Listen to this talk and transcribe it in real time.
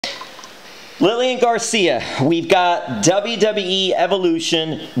Lilian Garcia, we've got WWE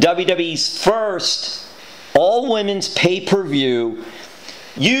Evolution, WWE's first all-women's pay-per-view.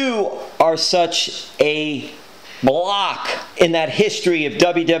 You are such a block in that history of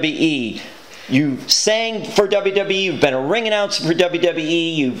WWE. You sang for WWE, you've been a ring announcer for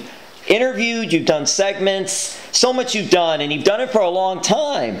WWE, you've interviewed, you've done segments, so much you've done, and you've done it for a long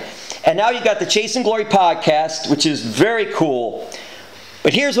time. And now you've got the Chase and Glory podcast, which is very cool.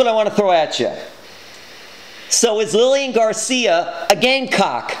 But here's what I want to throw at you. So is Lilian Garcia a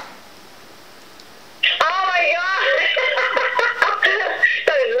Gamecock? Oh my God!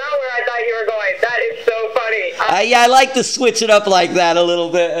 That is not where I thought you were going. That is so funny. Yeah, I like to switch it up like that a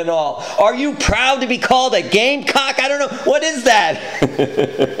little bit and all. Are you proud to be called a Gamecock? I don't know. What is that?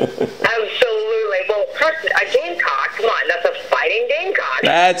 Absolutely. Well, first, a Gamecock, come on, that's a fighting Gamecock.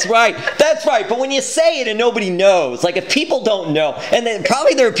 That's right. That's right. But when you say it and nobody knows, like if people don't know, and then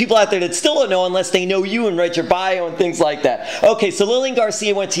probably there are people out there that still don't know unless they know you and read your bio and things like that. Okay, so Lilian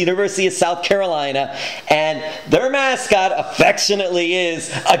Garcia went to University of South Carolina, and their mascot affectionately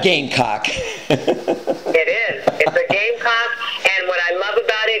is a Gamecock. It is. It's a Gamecock, and what I love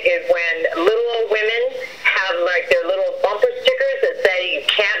about it is when little old women have like their little bumper stickers that say, "You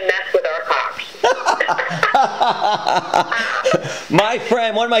can't mess with our cocks." My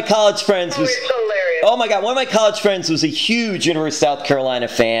friend, one of my college friends was... It's hilarious. Oh my God, one of my college friends was a huge University of South Carolina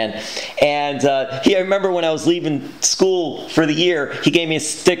fan, and I remember when I was leaving school for the year, he gave me a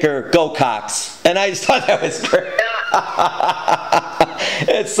sticker, "Go Cox," and I just thought that was great.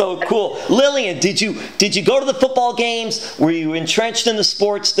 It's so cool. Lilian, did you go to the football games? Were you entrenched in the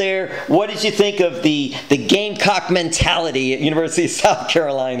sports there? What did you think of the Gamecock mentality at University of South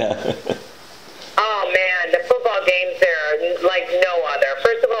Carolina? Oh man, the football games there are like no other.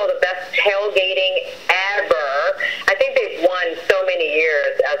 First of all, the best tailgating ever. I think they've won so many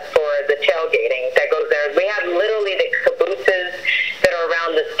years as for the tailgating that goes there. We have literally the cabooses that are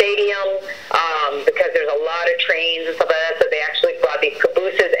around the stadium because there's a lot of trains and stuff like that, so they actually brought these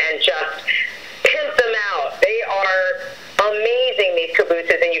cabooses and just pimp them out. They are amazing, these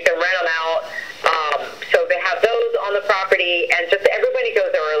cabooses, and you can rent them out. So they have those on the property, and just everybody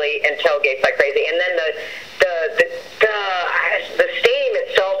goes early and tailgates like crazy. And then the stadium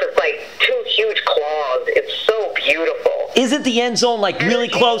itself is like two huge claws. It's so beautiful. Isn't the end zone like really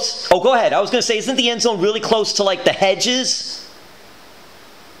close? Oh, go ahead. I was going to say, isn't the end zone really close to like the hedges?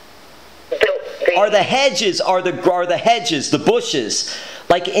 Are the hedges the bushes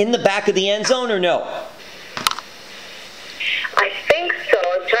like in the back of the end zone or no? I think so.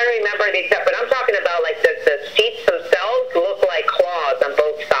 I'm trying to remember the exact, but I'm talking about like the seats themselves look like claws on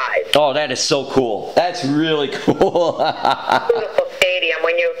both sides. Oh, that is so cool. That's really cool. Beautiful stadium.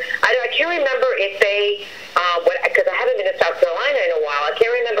 I can't remember if they, because I haven't been to South Carolina in a while. I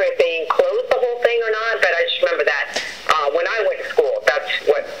can't remember if they enclosed the whole thing or not, but I just remember that when I went to school, that's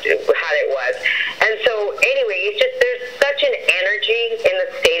how it was. And so anyway, it's just there's such an energy in the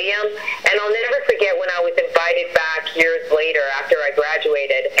stadium, and I'll never forget when I was invited back years later after I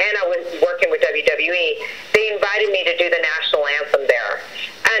graduated, and I was working with WWE. They invited me to do the National Anthem there,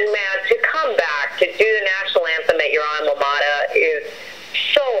 and man, to come back to do the National Anthem at your alma mater is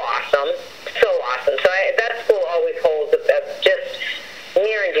so awesome, so awesome. So that school always holds just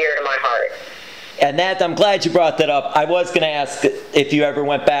near and dear to my heart. And that, I'm glad you brought that up. I was going to ask if you ever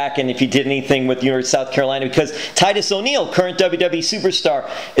went back and if you did anything with the University of South Carolina, because Titus O'Neil, current WWE superstar,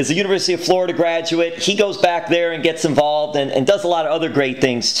 is a University of Florida graduate. He goes back there and gets involved and does a lot of other great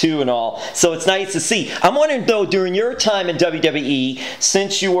things too and all. So it's nice to see. I'm wondering though, during your time in WWE,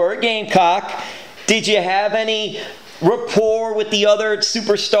 since you were a Gamecock, did you have any rapport with the other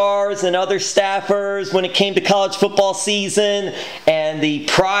superstars and other staffers when it came to college football season and the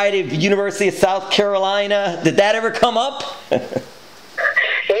pride of University of South Carolina? Did that ever come up? Yeah,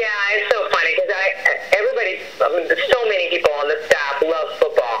 it's so funny because so many people on the staff love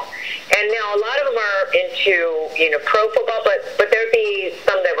football, and now a lot of them are into pro football, but there'd be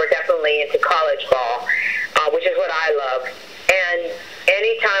some that were definitely into college ball, which is what I love. And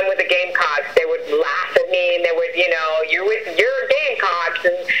anytime with the Gamecocks, they would laugh at me, and they would, you're Gamecocks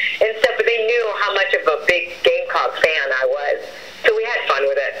and stuff, but they knew how much of a big Gamecock fan I was. So we had fun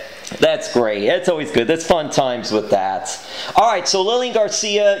with it. That's great. That's always good. That's fun times with that. All right, so Lilian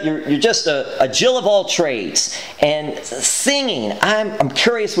Garcia, you're just a Jill of all trades. And singing, I'm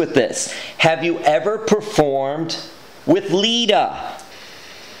curious with this. Have you ever performed with Lita?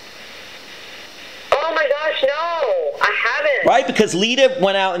 Oh my gosh, no, I haven't. Right, because Lita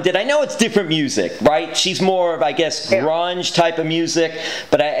went out and did, I know it's different music, right? She's more of, I guess, grunge type of music.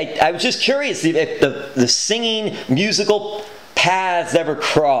 But I was just curious if the singing musical paths ever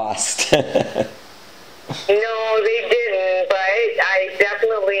crossed. No, they didn't, but I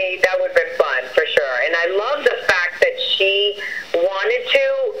definitely, that would have been fun, for sure. And I love the fact that she wanted to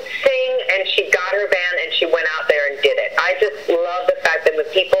sing, and she got her band, and she went out there and did it. I just love the fact that when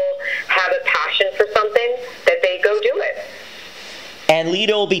people have a passion for something, that they go do it. And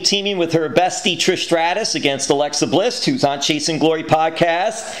Lita will be teaming with her bestie Trish Stratus against Alexa Bliss, who's on Chasing Glory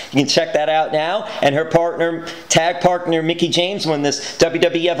podcast. You can check that out now. And her partner, tag partner Mickie James, won this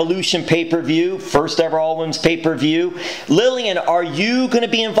WWE Evolution pay-per-view, first ever all-women's pay-per-view. Lilian, are you going to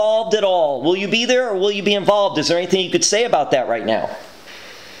be involved at all? Will you be there or will you be involved? Is there anything you could say about that right now?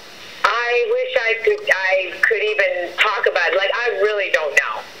 I wish I could even talk about it. Like, I really don't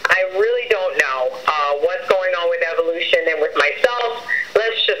know. I really don't know what's going on with Evolution and with myself.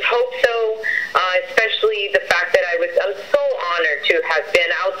 Let's just hope so, especially the fact that I'm so honored to have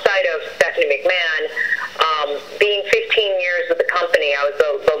been outside of Stephanie McMahon, being 15 years with the company. I was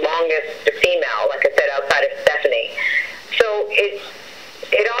the longest female, like I said, outside of Stephanie. So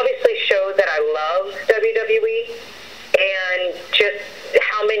it obviously shows that I love WWE and just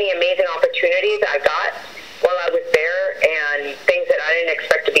how many amazing opportunities I got while I was there and things that I didn't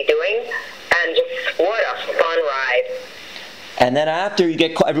expect to be doing, and just what a fun ride. And then after, you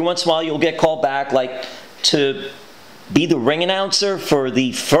get every once in a while you'll get called back, like, to be the ring announcer for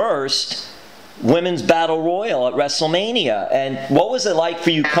the first Women's Battle Royal at WrestleMania. And what was it like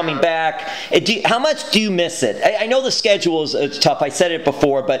for you coming back? How much do you miss it? I know the schedule is tough. I said it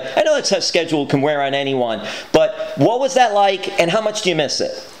before, but I know it's a schedule can wear on anyone. But what was that like, and how much do you miss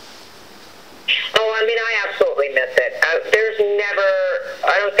it? Oh, I mean, I absolutely miss it. I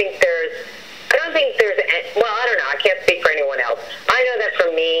don't think there's, well, I don't know, I can't speak for anyone else. I know that for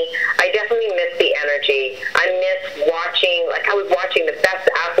me, I definitely miss the energy. I miss watching, like I was watching the best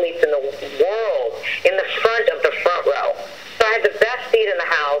athletes in the world in the front of the front row. So I had the best seat in the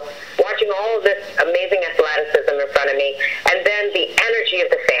house, watching all of this amazing athleticism in front of me, and then the energy of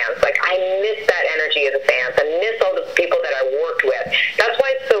the fans. Like, I miss that energy of the fans. I miss all the people that I worked with. That's why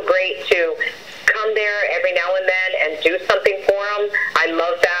it's so great to come there every now and then and do something for them. I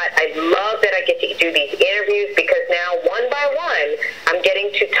love that. I love that I get to do these interviews, because now, one by one, I'm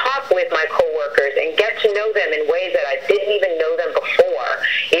getting to talk with my coworkers and get to know them in ways that I didn't even know them before,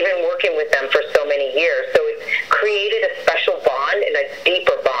 even working with them for so many years. So it's created a special bond and a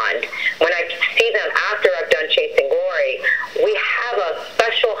deeper bond. When I see them after I've done Chasing Glory, we have a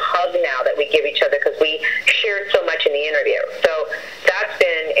special hug now that we give each other because we shared so much in the interview. So that's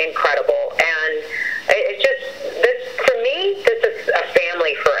been incredible. And it's just, for me, this is a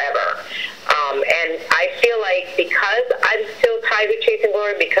family forever. And I feel like because I'm still tied with Chasing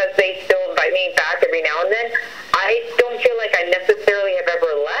Glory, because they still invite me back every now and then, I don't feel like I necessarily have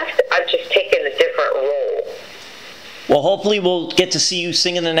ever left. I've just taken a different role. Well, hopefully we'll get to see you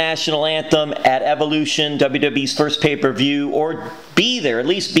singing the National Anthem at Evolution, WWE's first pay-per-view, or be there, at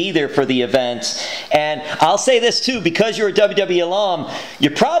least be there for the event. And I'll say this too, because you're a WWE alum, you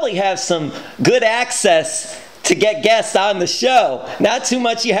probably have some good access to get guests on the show. Not too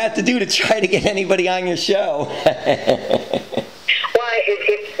much you have to do to try to get anybody on your show. Well,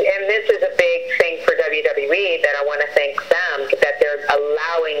 and this is a big thing for WWE that I want to thank them, that they're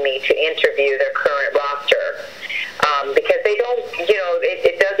allowing me to interview their current roster. Because they don't,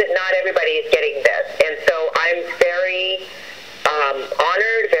 it doesn't, not everybody is getting this. And so I'm very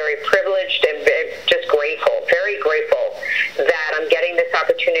honored, very privileged, and just grateful, very grateful that I'm getting this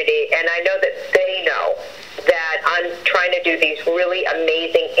opportunity. And I know that they know that I'm trying to do these really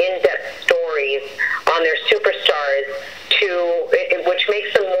amazing, in-depth stories on their superstars, which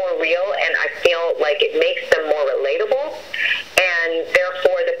makes them more real, and I feel like it makes them more relatable, and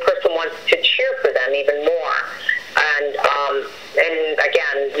therefore the person wants to cheer for them even more. And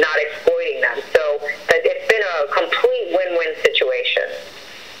again, not exploiting them. So it's been a complete win-win situation.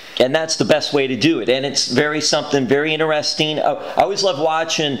 And that's the best way to do it. And it's something very interesting. I always love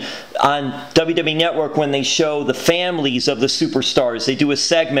watching on WWE Network when they show the families of the superstars. They do a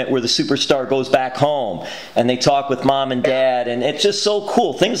segment where the superstar goes back home and they talk with mom and dad. And it's just so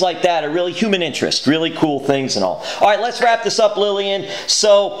cool. Things like that are really human interest, really cool things and all. All right, let's wrap this up, Lilian.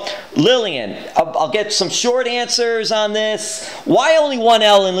 So, Lilian, I'll get some short answers on this. Why only one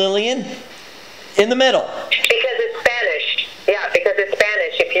L in Lilian? In the middle. Because it's Spanish. Yeah, because it's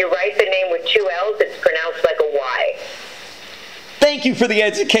Spanish. If you write the name with two L's, it's pronounced like a Y. Thank you for the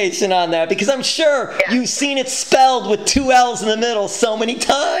education on that, because I'm sure you've seen it spelled with two L's in the middle so many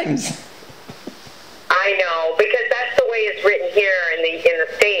times. I know, because that's the way it's written here in the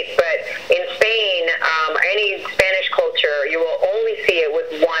States. But in Spain, any Spanish culture, you will only see it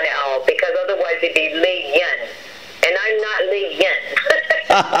with one L, because otherwise it'd be Lilian. And I'm not Lilian.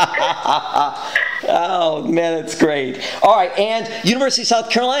 Oh, man, that's great. All right, and University of South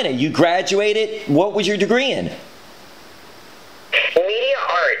Carolina, you graduated. What was your degree in? Media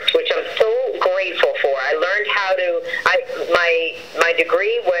arts, which I'm so grateful for. I learned how to, my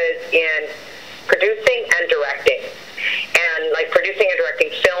degree was in producing and directing. And like producing and directing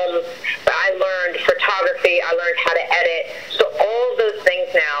films, but I learned photography, I learned how to edit. So all of those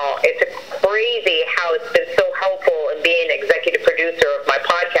things now, it's crazy how it's been so helpful in being executive producer of my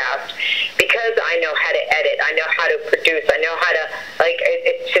podcast, because I know how to edit, I know how to produce, I know how to,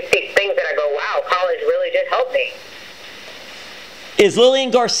 it's just these things that I go, wow, college really did help me. Is Lilian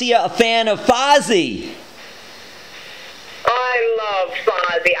Garcia a fan of Fozzy? I love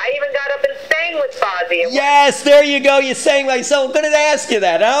Fozzy. I even got up and sang with Fozzy. Yes, there you go. You sang like so. I'm going to ask you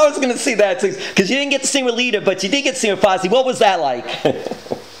that. I was going to see that because you didn't get to sing with Lita, but you did get to sing with Fozzy. What was that like? Oh,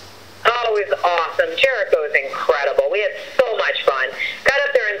 it was awesome. Jericho is incredible. We had so much fun. Got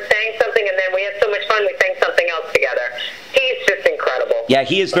up there and sang something, and then we had so much fun we sang something else together. He's just incredible. Yeah,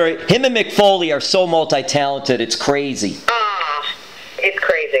 he is very. Him and Mick Foley are so multi-talented. It's crazy. It's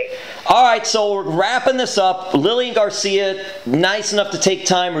crazy. All right, so we're wrapping this up. Lilian Garcia, nice enough to take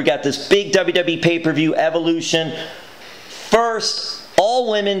time. We got this big WWE pay-per-view, Evolution. First,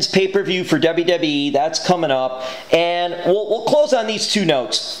 all-women's pay-per-view for WWE. That's coming up. And we'll close on these two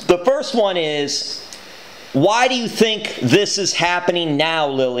notes. The first one is, why do you think this is happening now,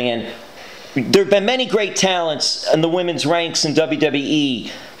 Lilian? There have been many great talents in the women's ranks in WWE,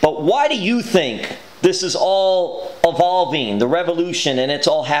 but why do you think this is all evolving, the revolution, and it's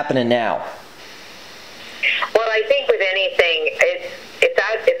all happening now? Well, I think with anything,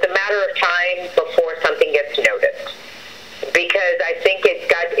 it's a matter of time before something gets noticed. Because I think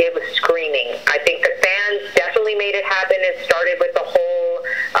it was screaming. I think the fans definitely made it happen. It started with the whole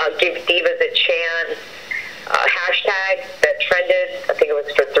 "Give Divas a Chance" hashtag that trended. I think it was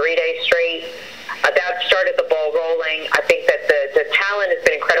for 3 days straight. That started the ball rolling. I think that the talent has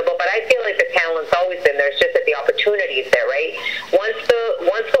been incredible, but I feel like the talent's always been there. It's just that the opportunity is there, right? Once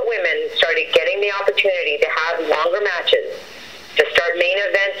the women started getting the opportunity to have longer matches, to start main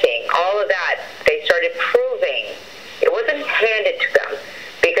eventing, all of that, they started proving it wasn't handed to them.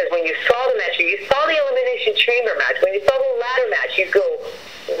 Because when you saw the match, you saw the Elimination Chamber match, when you saw the ladder match, you go,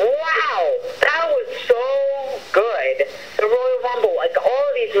 wow, that was so good. The Royal Rumble, like all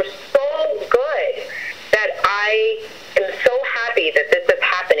of these were so good that I am so happy that this is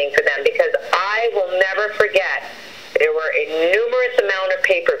happening for them, because I will never forget there were a numerous amount of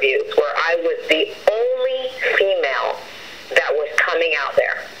pay-per-views where I was the only female that was coming out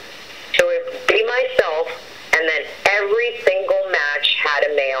there. So it would be myself, and then every single match had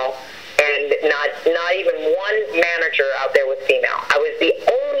a male, and not even one manager out there was female. I was the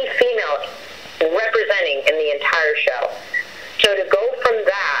only female representing in the entire show. So to go from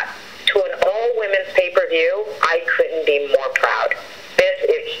that to an all-women's pay-per-view, I couldn't be more proud.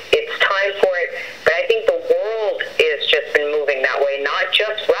 It's time for it, but I think the world has just been moving that way, not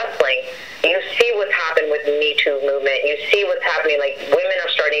just wrestling. You see what's happened with the Me Too movement. You see what's happening, like women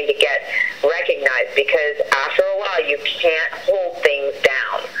are starting to get recognized, because after a while you can't hold things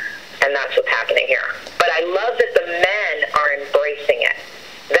down, and that's what's happening here. But I love that the men are embracing it.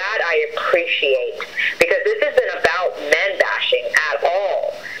 That I appreciate, because this isn't about men bashing at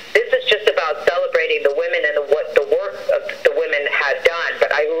all. This is just about celebrating the women and what the work of the women have done.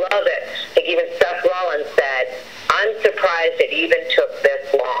 But I love it. Like even Seth Rollins said, I'm surprised it even took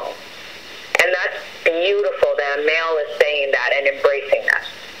this long. And that's beautiful that a male is saying that and embracing that.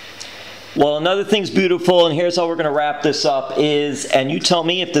 Well, another thing's beautiful, and here's how we're going to wrap this up, is, and you tell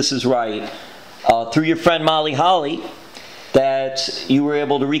me if this is right, through your friend Molly Holly, that you were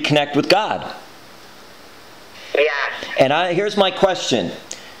able to reconnect with God. Yeah. And here's my question.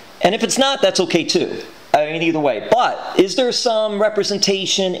 And if it's not, that's okay too. I mean, either way. But is there some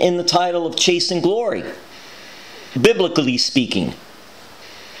representation in the title of Chasing Glory, biblically speaking?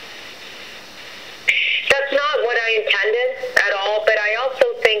 That's not what I intended at all, but I also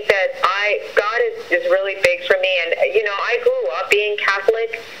think that God is really big for me. And, I grew up being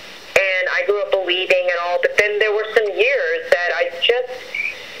Catholic, and I grew up believing and all, but then there were some years that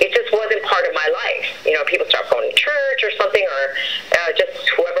it just wasn't part of my life. People stopped going to church or something, or just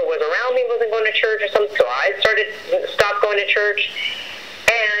whoever was around me wasn't going to church or something, so I stopped going to church.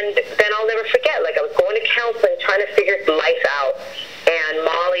 And then I'll never forget, I was going to counseling, trying to figure life out, and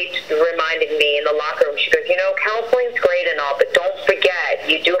Molly reminded me in the locker room, she goes, counseling's great and all, but don't forget,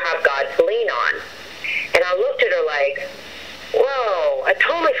 you do have God to lean on. And I looked at her like, whoa, I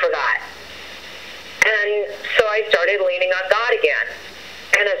totally forgot. And so I started leaning on God again.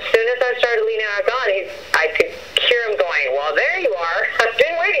 And as soon as I started leaning on God, I could hear him going, well, there you are. I did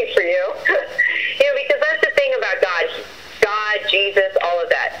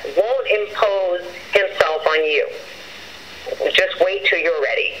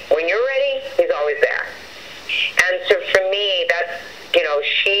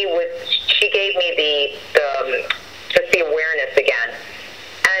she gave me the just the awareness again.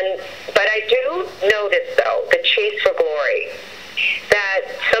 But I do notice, though, the chase for glory, that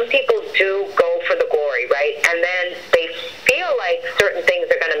some people do go for the glory, right? And then they feel like certain things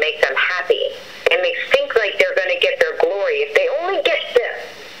are going to make them happy, and they think like they're going to get their glory if they only get this.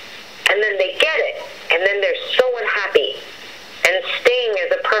 And then they get it, and then they're so unhappy. And Sting is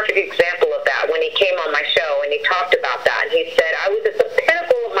a perfect example of that when he came on my show and he talked about that. And he said, I was at the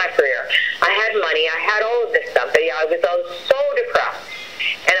pinnacle of my career. I had money. I had all of this stuff. But I was so depressed.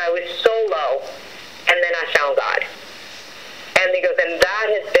 And I was so low. And then I found God. And he goes, and that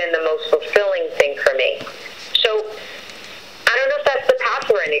has been the most fulfilling thing for me. So I don't know if that's the path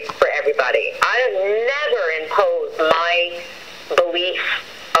for everybody. I have never imposed my belief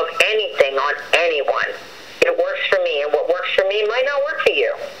of anything on anyone.